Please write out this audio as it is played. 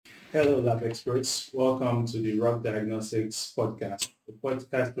Hello, lab experts. Welcome to the Rock Diagnostics podcast, the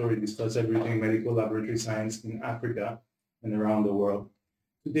podcast where we discuss everything medical laboratory science in Africa and around the world.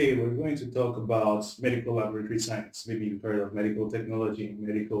 Today, we're going to talk about medical laboratory science. Maybe you've heard of medical technology,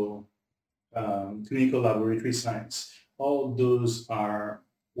 medical clinical laboratory science. All those are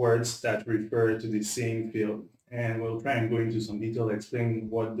words that refer to the same field. And we'll try and go into some detail, explain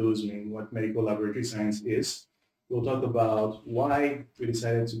what those mean, what medical laboratory science is. We'll talk about why we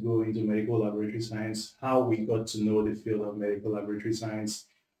decided to go into medical laboratory science, how we got to know the field of medical laboratory science,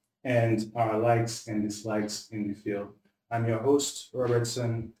 and our likes and dislikes in the field. I'm your host,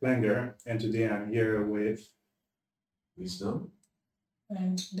 Robertson Klenger, and today I'm here with Wisdom.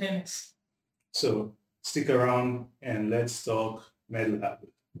 And Dennis. So stick around and let's talk MedLab.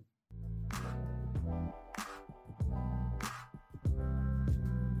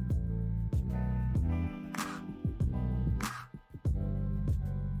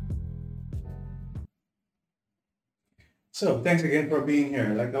 So thanks again for being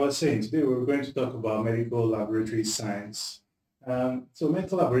here. Like I was saying, today we're going to talk about medical laboratory science. So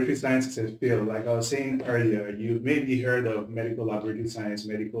medical laboratory science is a field, like I was saying earlier, you've maybe heard of medical laboratory science,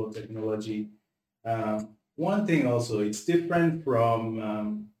 medical technology. One thing also, it's different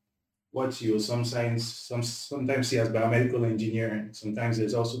from what you sometimes see as biomedical engineering. Sometimes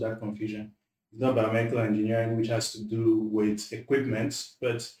there's also that confusion. It's not biomedical engineering, which has to do with equipment,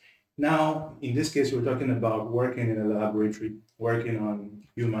 but now in this case, we're talking about working in a laboratory, working on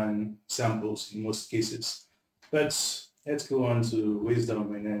human samples in most cases. But let's go on to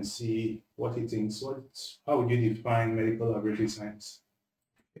wisdom and then see what he thinks. How would you define medical laboratory science?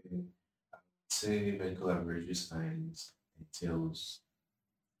 Okay. Say medical laboratory science entails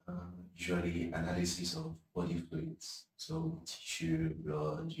usually analysis of body fluids, so tissue,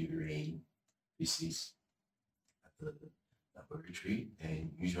 blood, urine, feces at the laboratory,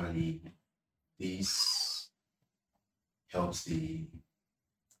 and usually this helps the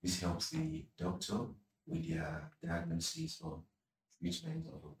this helps the doctor with their diagnosis or treatment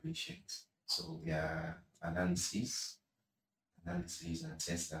of a patient. So their analysis and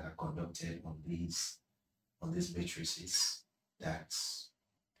tests that are conducted on these matrices that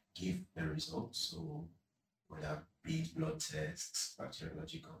give the results. So whether be blood tests,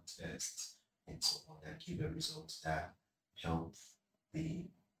 bacteriological tests, and so on that give the results that help the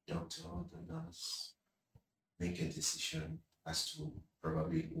doctor or the nurse make a decision as to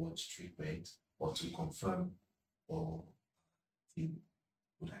probably what treatment or to confirm or the,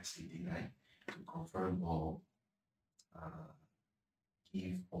 would I say deny, to confirm or uh,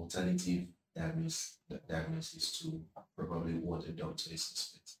 give alternative diagnosis to probably what the doctor is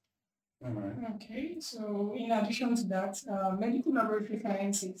suspecting. All right. Okay, so in addition to that, medical laboratory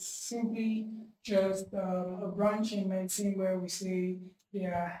science is simply just a branch in medicine where we say they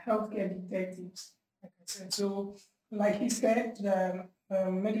are healthcare detectives, like I said. So, like he said, the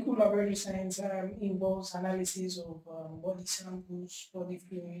medical laboratory science involves analysis of body samples, body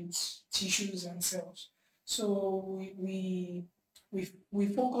fluids, tissues, and cells. So we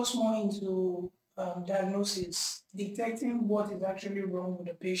focus more into diagnosis, detecting what is actually wrong with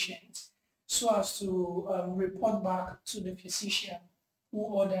the patient, so as to report back to the physician who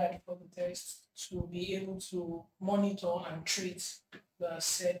ordered for the test to be able to monitor and treat the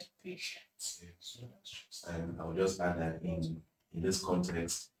said patient. Yes. And I will just add that in this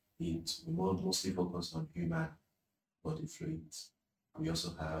context, we mostly focus on human body fluids. We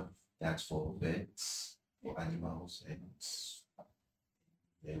also have that for vets, for animals, and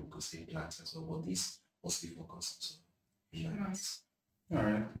yeah, we could say plants as well. But this mostly focuses on humans. All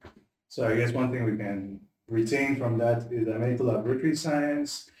right. So I guess one thing we can retain from that is that medical laboratory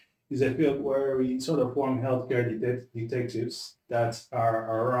science is a field where we sort of form healthcare detectives that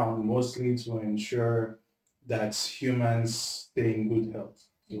are around mostly to ensure that humans stay in good health.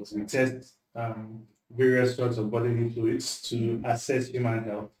 So we test various sorts of bodily fluids to assess human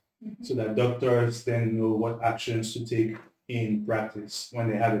health so that doctors then know what actions to take in practice when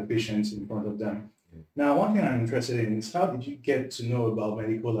they have a patient in front of them. Now, one thing I'm interested in is how did you get to know about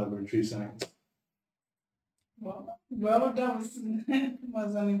medical laboratory science? Well, that was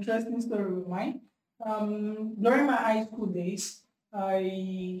was an interesting story of mine. During my high school days,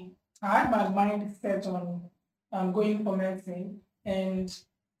 I had my mind set on going for medicine, and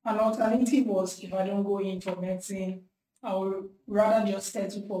an alternative was if I don't go in for medicine, I would rather just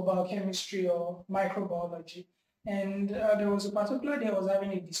settle for biochemistry or microbiology. And there was a particular day I was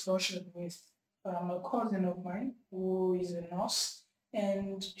having a discussion with a cousin of mine who is a nurse,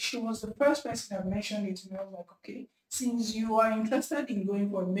 and she was the first person that mentioned it to me. I was like, okay, since you are interested in going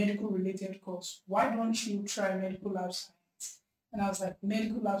for a medical related course, why don't you try medical lab science? And I was like,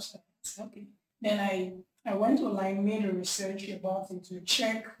 medical lab science. Okay. Then I went online, made a research about it to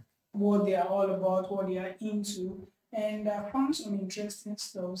check what they are all about, what they are into, and I found some interesting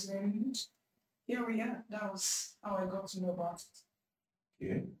stuff. And here we are. That was how I got to know about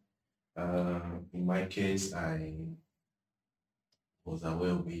Okay. In my case, I was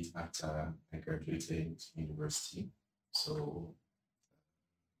aware of it after I graduated university. So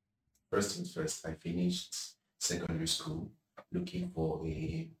first things first, I finished secondary school looking for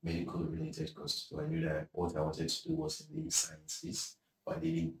a medical related course. So I knew that what I wanted to do was in the sciences, but I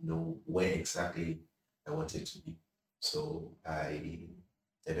didn't know where exactly I wanted to be. So I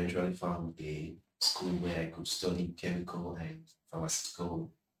eventually found a school where I could study chemical and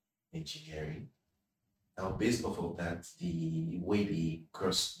pharmaceutical engineering. Now, based off of that, the way the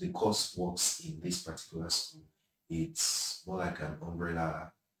course works in this particular school, it's more like an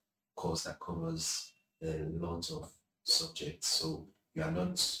umbrella course that covers a lot of subjects. So you are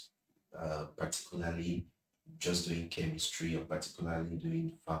not particularly just doing chemistry or particularly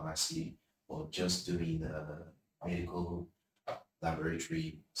doing pharmacy or just doing medical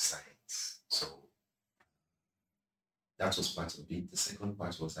laboratory science. So that was part of it. The second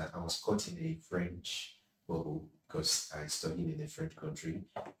part was that I was caught in a French bubble because I studied in a French country.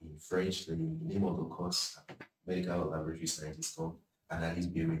 In French, the name of the course, medical laboratory science, is called analyse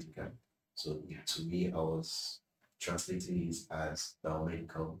biomédicale. So to me, I was translating it as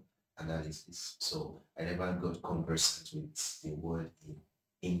biomedical analysis. So I never got conversant with the word in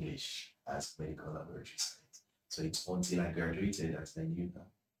English as medical laboratory science. So it's until I graduated that I knew that,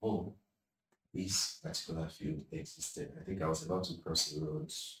 oh, this particular field existed. I think I was about to cross the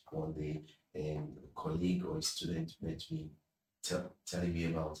road one day and a colleague or a student met me telling me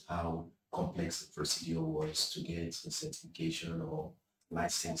about how complex the procedure was to get a certification or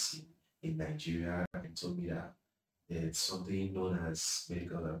licensing in Nigeria and told me that there's something known as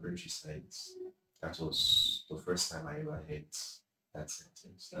medical laboratory science. That was the first time I ever heard that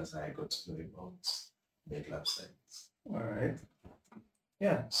sentence. That's how I got to know about med lab science. All right.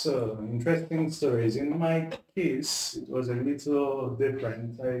 Yeah, so interesting stories. In my case, it was a little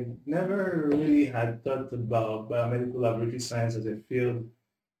different. I never really had thought about biomedical laboratory science as a field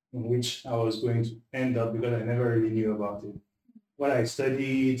in which I was going to end up because I never really knew about it. What I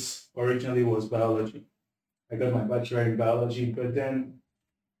studied originally was biology. I got my bachelor in biology, but then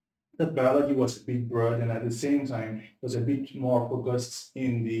that biology was a bit broad and at the same time was a bit more focused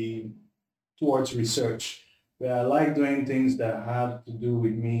in the towards research. Where I like doing things that have to do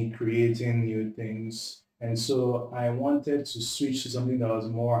with me creating new things. And so I wanted to switch to something that was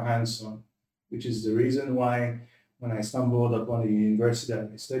more hands-on, which is the reason why when I stumbled upon the university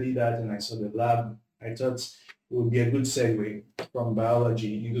that I studied at and I saw the lab, I thought it would be a good segue from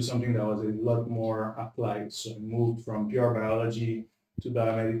biology into something that was a lot more applied. So I moved from pure biology to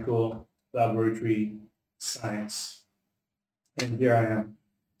biomedical laboratory science. And here I am.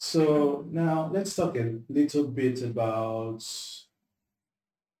 So now let's talk a little bit about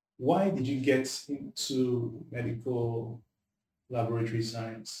why did you get into medical laboratory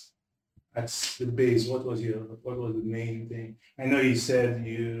science? At the base, what was the main thing? I know you said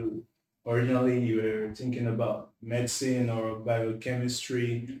you were thinking about medicine or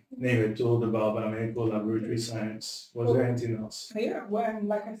biochemistry, then you were told about biomedical laboratory science. Was there anything else? Yeah, well,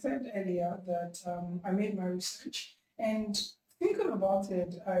 like I said earlier, that I made my research and thinking about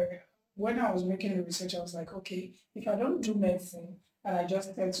it, when I was making the research, I was like, okay, if I don't do medicine and I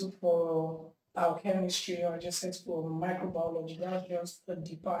just settle for biochemistry or I just settle for microbiology, that's just a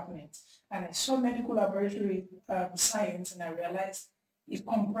department. And I saw medical laboratory science and I realized it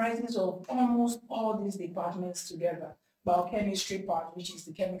comprises of almost all these departments together. Biochemistry part, which is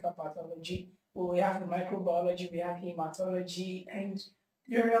the chemical pathology, we have the microbiology, we have hematology, and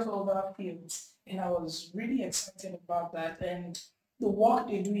various other fields. And I was really excited about that. And the work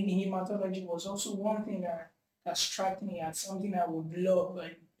they do in hematology was also one thing that struck me as something I would love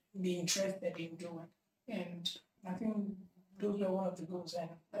and be interested in doing. And I think those were one of the goals. And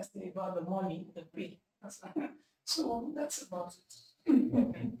that's about the money, the pay. So that's about it.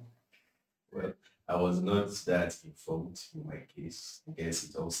 Well, I was not that informed in my case. I guess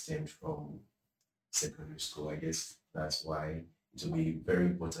it all stemmed from secondary school. I guess that's why it will be very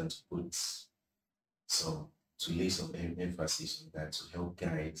important to put some to lay some emphasis on that to help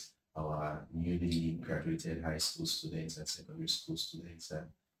guide our newly graduated high school students and secondary school students that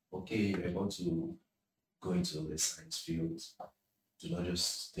okay, I want to go into the science field. Do not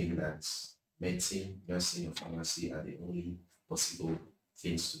just think that medicine, nursing, or pharmacy are the only possible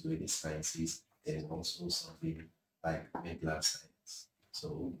things to do in the sciences. There's also something like med lab science.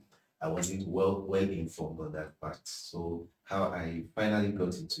 So I wasn't well informed on that part. So how I finally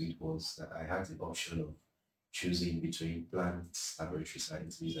got into it was that I had the option of choosing between plant laboratory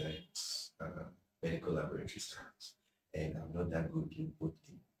sciences and medical laboratory science. And I'm not that good in both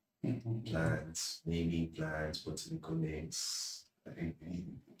the plants, naming plants, botanical names. I think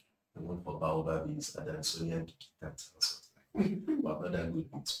the one for baobab is Adansonian Kikitata or something. But I'm not that good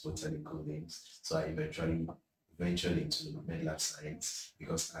with botanical names. So I eventually ventured into medlab science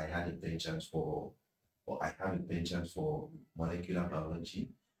because I had a penchant for, or I have a penchant for molecular biology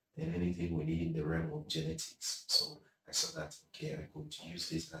and anything we need in the realm of genetics. So I saw that, okay, I could use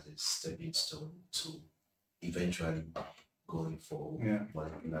this as a stepping stone to eventually going for Yeah.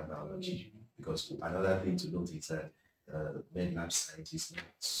 molecular biology. Because another thing to note is that med lab science is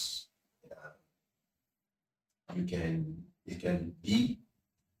not, you can, it can be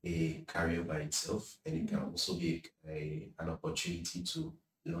a career by itself, and it can also be an opportunity to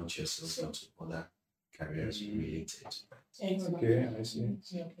launch yourself into other careers related to that. Okay, I see.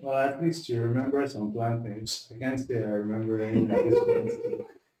 Well, at least you remember some plant names. I can't say I remember any at this point.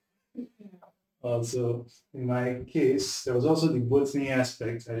 Also, in my case, there was also the botany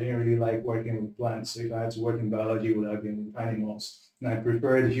aspect. I didn't really like working with plants, so if I had to work in biology, it would have been with animals. And I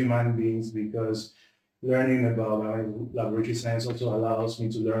preferred human beings because learning about my laboratory science also allows me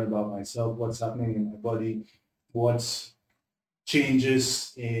to learn about myself, what's happening in my body, what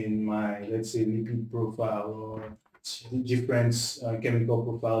changes in my, let's say, lipid profile or different chemical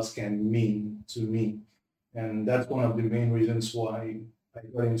profiles can mean to me. And that's one of the main reasons why I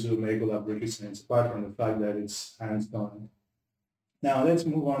got into medical laboratory science, apart from the fact that it's hands-on. Now let's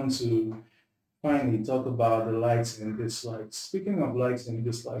move on to finally talk about the likes and dislikes. Speaking of likes and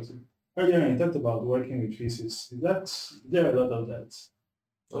dislikes, earlier you talked about working with feces. Is there a lot of that?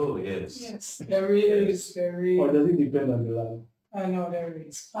 Oh, yes. Yes, there is. There Or is. does it depend on the lab? I know there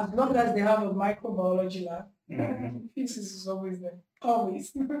is. As long as they have a microbiology lab, Mhm. physics is always there.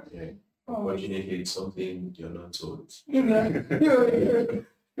 Always. Yeah. Always. Unfortunately, it's something you're not told You know.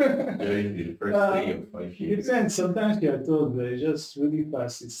 during the first 3 or 5 It years. depends. Sometimes you're told, but it's just really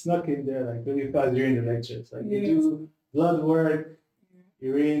fast. It's snuck in there like really fast during the lectures. Like you Yes. do blood work,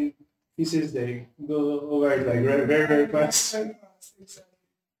 urine, feces, they go over it like very, very, very fast. Very fast, exactly.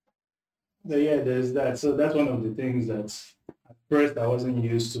 But yeah, there's that. So that's one of the things that at first I wasn't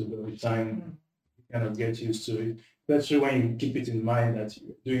used to, but with time you kind of get used to it. Especially when you keep it in mind that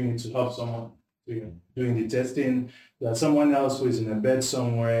you're doing it to help someone, so you're doing the testing, that someone else who is in a bed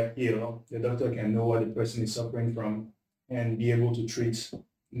somewhere ill, the doctor can know what the person is suffering from and be able to treat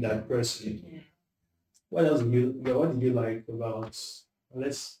that person. What else did you like about,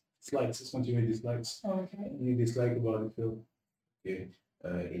 let's continue with dislikes. Okay. Any dislike about the field? Okay.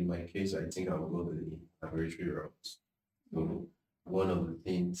 In my case, I think I'll go the laboratory route. So one of the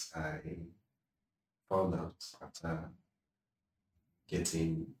things I found out after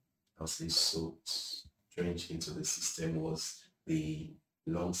getting, I'll say, soaked, drenched into the system was the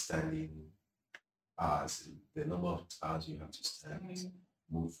long-standing hours, the number of hours you have to stand,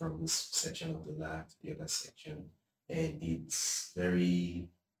 move from this section of the lab to the other section, and it's very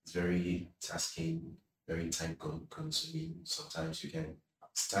tasking, very time consuming. Sometimes you can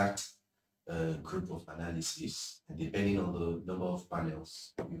start a group of analysis, and depending on the number of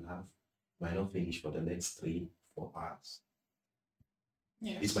panels you have, you might not finish for the next 3 4 hours.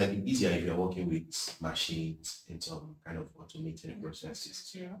 It Yes. might be easier if you're working with machines and some kind of automated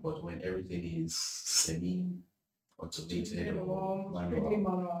processes, Yeah. but when everything is semi-automated or Pretty manual,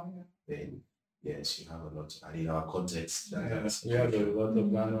 manual. then yes, you have a lot. And in our context, Yeah, that's we have a lot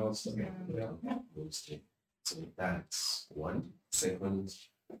of manuals. Yeah. Yeah. those things. So that's one. Second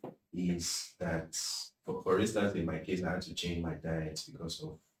is that, for instance, in my case, I had to change my diet because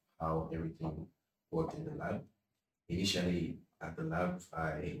of how everything worked in the lab. Initially, at the lab,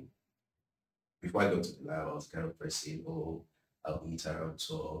 before I got to the lab, I was kind of pressing, oh, I'll eat around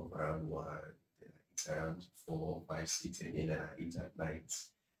 12, around 1, then I eat around 4, 5, 6, and then I eat at night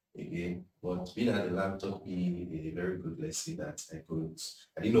again. But being at the lab taught me a very good lesson that I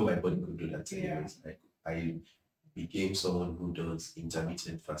didn't know my body could do that Yeah. anyways. I became someone who does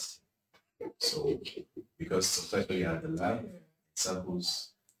intermittent fasting. So, because sometimes when you're at the lab,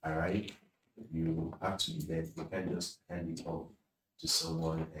 samples arrive, you have to be there. You can't just hand it off to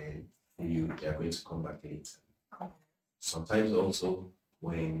someone and they are going to come back later. Sometimes also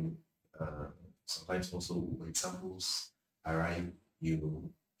when samples arrive,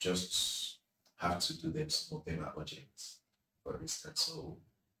 you just have to do them. Some of them are urgent, for instance. So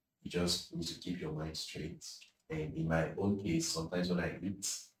you just need to keep your mind straight. And in my own case, sometimes when I eat,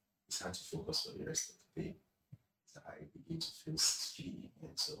 it's hard to focus for the rest of the day. I begin to feel sleepy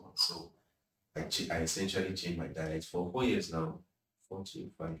and so on. So I essentially changed my diet for 4 years now, 4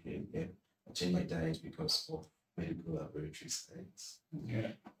 to 5 years. Yeah, I changed my diet because of medical laboratory science.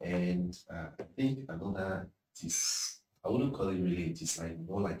 Yeah. And I think another I wouldn't call it really a dislike,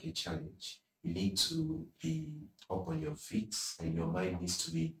 more like a challenge. You need to be up on your feet, and your mind needs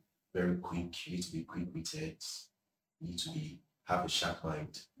to be very quick. You need to be quick witted. You need to be have a sharp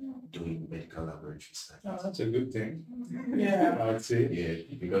mind doing medical laboratory Oh, science. that's a good thing. Yeah. I would say.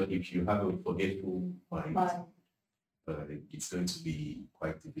 Yeah, because if you have a forgetful mind, Fine. it's going to be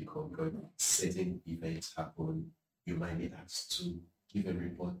quite difficult because certain events happen. You might be asked to give a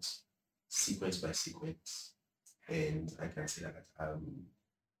report sequence by sequence. And I can say that I've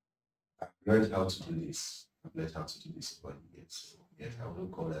learned how to do this. I've learned how to do this over the years. So yes, I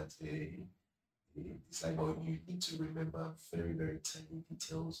wouldn't call that it's like, oh, you need to remember very, very tiny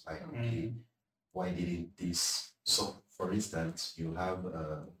details. Like, okay, why didn't this? So, for instance, you have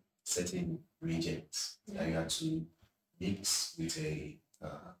a certain reagent that you have to mix with a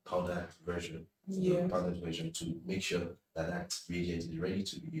powdered version, Yeah. powdered version to make sure that that reagent is ready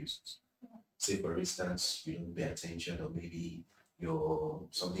to be used. Say, for instance, you don't pay attention, or maybe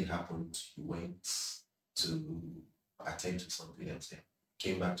something happened, you went to attend to something else, and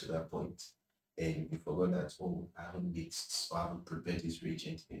came back to that point, and you forgot that, oh, I haven't mixed, or I haven't prepared this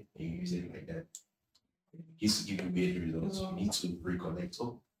reagent yet, and you use it like that. It used to give you weird results. You need to reconnect.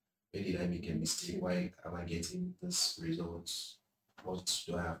 Oh, where did I make a mistake? Why am I getting this result? What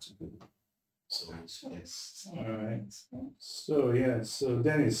do I have to do? So yes. All right. So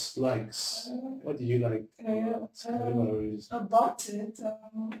Dennis likes. What do you like? About it,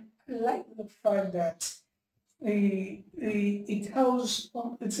 I like the fact that it tells,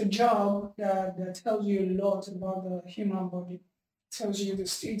 it's a job that tells you a lot about the human body. It tells you the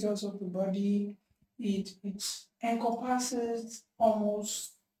status of the body. It encompasses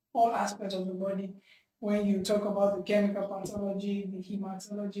almost all aspects of the body. When you talk about the chemical pathology, the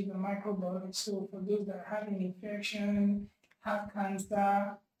hematology, the microbiology, so for those that have an infection, have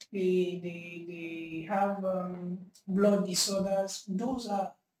cancer, they have blood disorders, those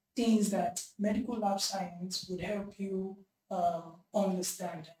are things that medical lab science would help you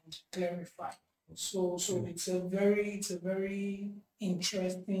understand and clarify. So it's a very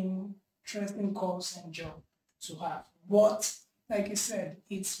interesting course and job to have. But like you said,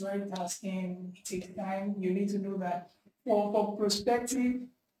 it's very tasking, it takes time. You need to know that for prospective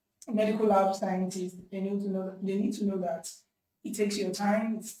medical lab scientists, they need to know that it takes your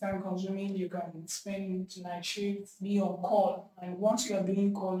time, it's time consuming, you can spend night shifts, be on call. And once you are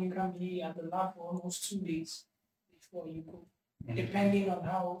doing call, you can be at the lab for almost 2 days before you go, depending on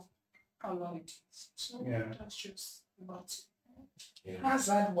how long it is. So Yeah. that's just about it. Yeah.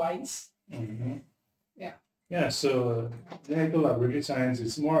 Hazard wise, Yeah. Yeah, so medical laboratory science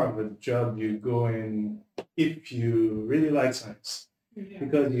is more of a job you go in if you really like science.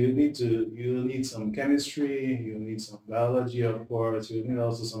 Because you need some chemistry, you need some biology, of course, you need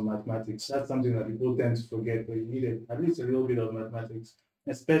also some mathematics. That's something that people tend to forget, but you need at least a little bit of mathematics,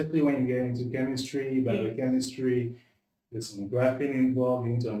 especially when you get into chemistry, biochemistry. There's some graphing involved.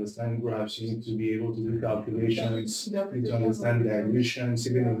 You need to understand graphs. You need to be able to do calculations. You need to understand dilutions,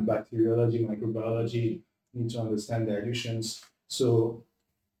 even in bacteriology, microbiology. You need to understand dilutions. So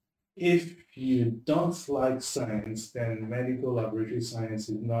if you don't like science, then medical laboratory science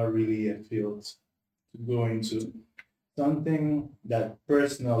is not really a field to go into. Something that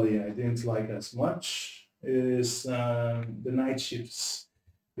personally I didn't like as much is the night shifts,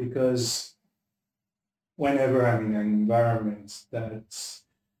 because whenever I'm in an environment that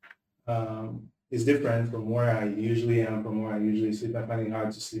is different from where I usually am, from where I usually sleep, I find it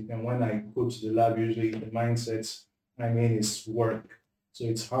hard to sleep. And when I go to the lab, usually the mindset is work. So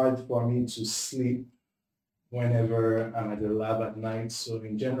it's hard for me to sleep whenever I'm at the lab at night. So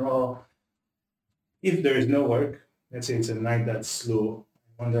in general, if there is no work, let's say it's a night that's slow,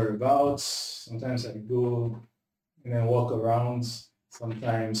 I wander about. Sometimes I go and then walk around.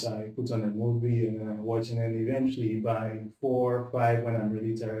 Sometimes I put on a movie and then I watch, and then eventually by 4 or 5, when I'm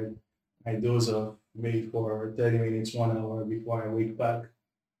really tired, I doze off maybe for 30 minutes, 1 hour before I wake back.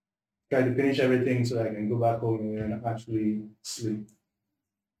 Try to finish everything so I can go back home and then actually sleep.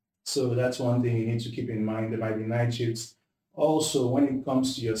 So that's one thing you need to keep in mind. There might be night shifts. Also, when it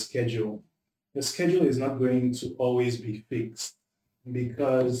comes to your schedule is not going to always be fixed,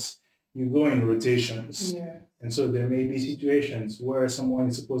 because you go in rotations. Yeah. And so there may be situations where someone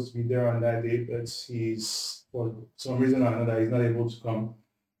is supposed to be there on that day, but he's, for some reason or another, he's not able to come.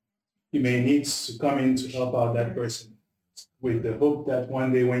 You may need to come in to help out that person. with the hope that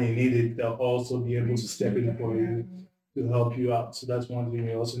one day when you need it, they'll also be able to step in for you to help you out. So that's one thing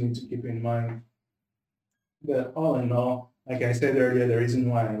you also need to keep in mind. But all in all, like I said earlier, the reason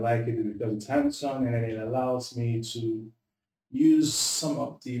why I like it is because it's hands-on and then it allows me to use some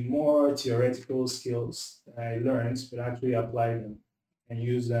of the more theoretical skills that I learned, but actually apply them and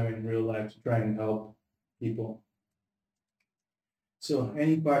use them in real life to try and help people. So,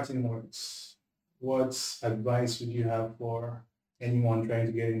 any parting words? What advice would you have for anyone trying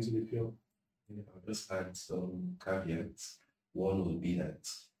to get into the field? Yeah, I'll just add some caveats. One would be that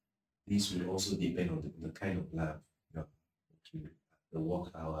this will also depend on the kind of lab you're working with, the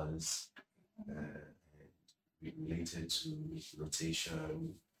work hours, related to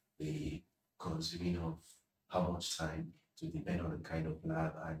rotation, the consuming of how much time to depend on the kind of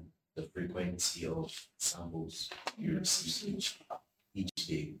lab and the frequency of samples you receive each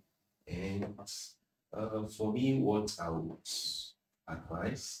day. And for me, what I would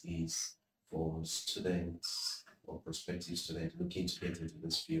advise is for students or prospective students looking to get into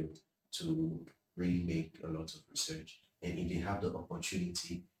this field to really make a lot of research. And if they have the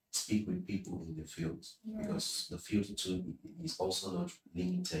opportunity, speak with people in the field because the field too is also not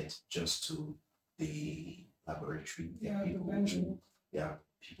limited just to the laboratory. There are people who,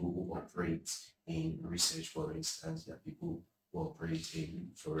 people who operate in research, for instance. There are people who operate in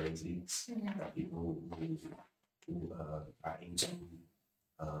forensics. There are people who are into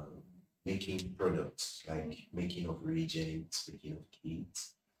making products, like making of reagents, making of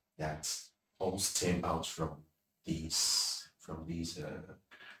kits, that all stem out these from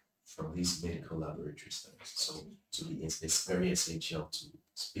these medical laboratory studies. So it's very essential to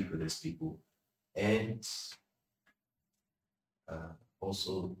speak with these people, and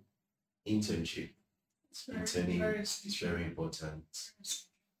also internship. Interning is very important.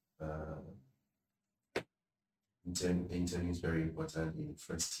 Interning is very important in the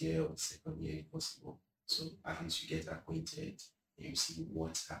first year or second year if possible. So at least you get acquainted and you see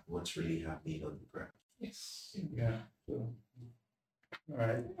what's really happening on the ground. Yes. Yeah. So, all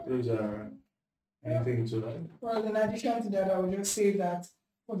right. Those are anything to add? Well, in addition to that, I would just say that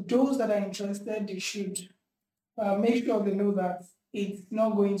for those that are interested, they should make sure they know that it's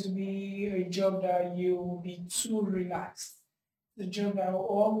not going to be a job that you will be too relaxed. The job that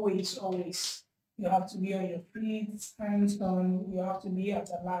always, you have to be on your feet, hands on, you have to be at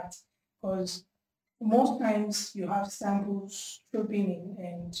alert because most times you have samples trooping in,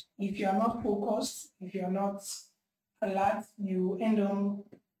 and if you are not focused, if you are not alert, you end up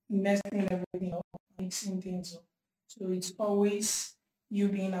messing everything up, mixing things up. So it's always you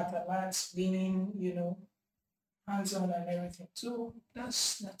being at alert, being, hands on and everything. So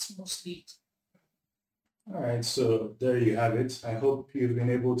that's mostly it. All right, so there you have it. I hope you've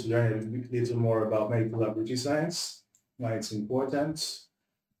been able to learn a little more about medical laboratory science, why it's important,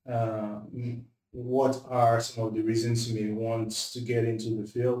 what are some of the reasons you may want to get into the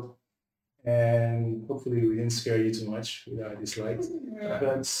field, and hopefully we didn't scare you too much with our dislikes. Yeah,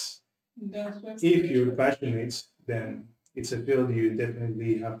 But if you're passionate, then it's a field you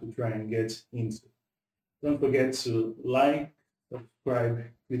definitely have to try and get into. Don't forget to like, subscribe,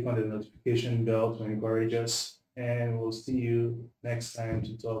 click on the notification bell to encourage us, and we'll see you next time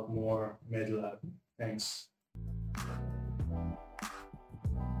to talk more MedLab. Thanks.